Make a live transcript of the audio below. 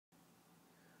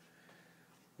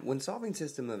When solving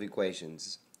system of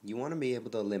equations, you want to be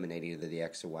able to eliminate either the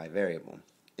x or y variable.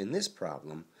 In this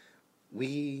problem,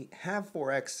 we have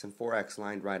 4x and 4x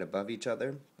lined right above each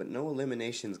other, but no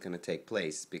elimination is going to take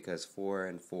place because 4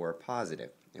 and 4 are positive,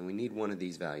 and we need one of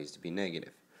these values to be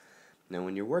negative. Now,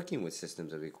 when you're working with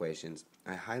systems of equations,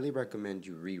 I highly recommend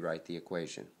you rewrite the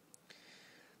equation.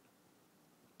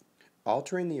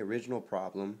 Altering the original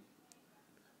problem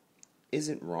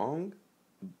isn't wrong,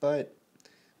 but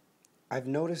I've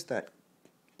noticed that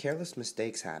careless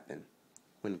mistakes happen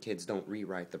when kids don't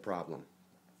rewrite the problem.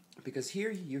 Because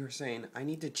here you're saying, I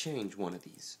need to change one of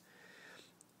these.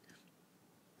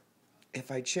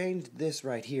 If I change this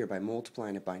right here by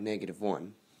multiplying it by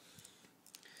 -1,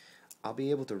 I'll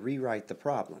be able to rewrite the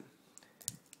problem.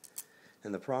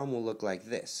 And the problem will look like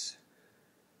this.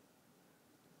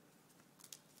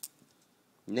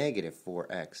 Negative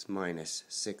 4x minus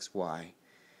 6y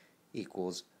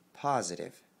equals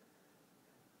positive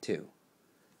 2.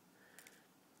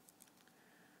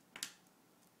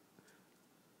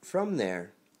 From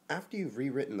there, after you've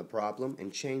rewritten the problem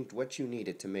and changed what you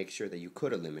needed to make sure that you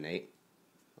could eliminate,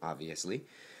 obviously,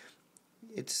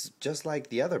 it's just like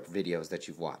the other videos that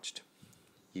you've watched.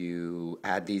 You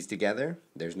add these together,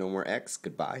 there's no more x,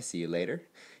 goodbye, see you later.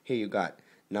 Here you got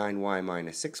 9y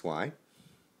minus 6y,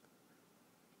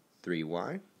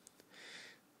 3y,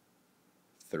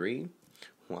 3,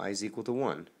 y is equal to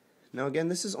 1. Now again,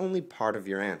 this is only part of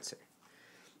your answer.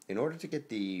 In order to get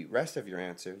the rest of your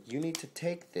answer, you need to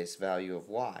take this value of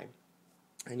y,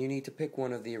 and you need to pick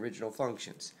one of the original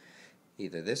functions.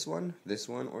 Either this one,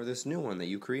 or this new one that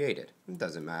you created. It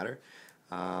doesn't matter.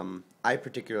 I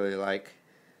particularly like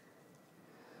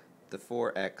the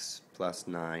 4x plus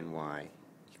 9y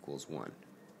equals 1.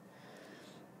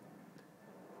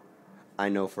 I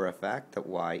know for a fact that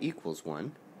y equals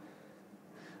 1,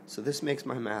 so this makes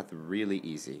my math really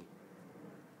easy.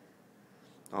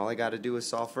 All I got to do is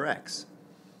solve for x.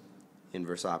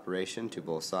 Inverse operation to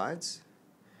both sides.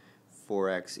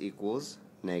 4x equals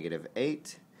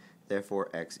 -8, therefore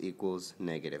x equals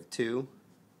 -2.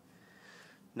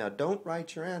 Now don't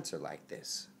write your answer like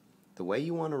this. The way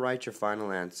you want to write your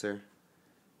final answer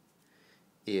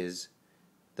is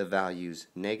the values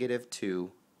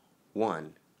 -2,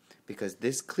 1, because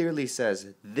this clearly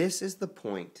says this is the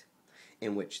point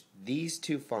in which these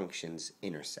two functions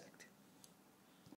intersect.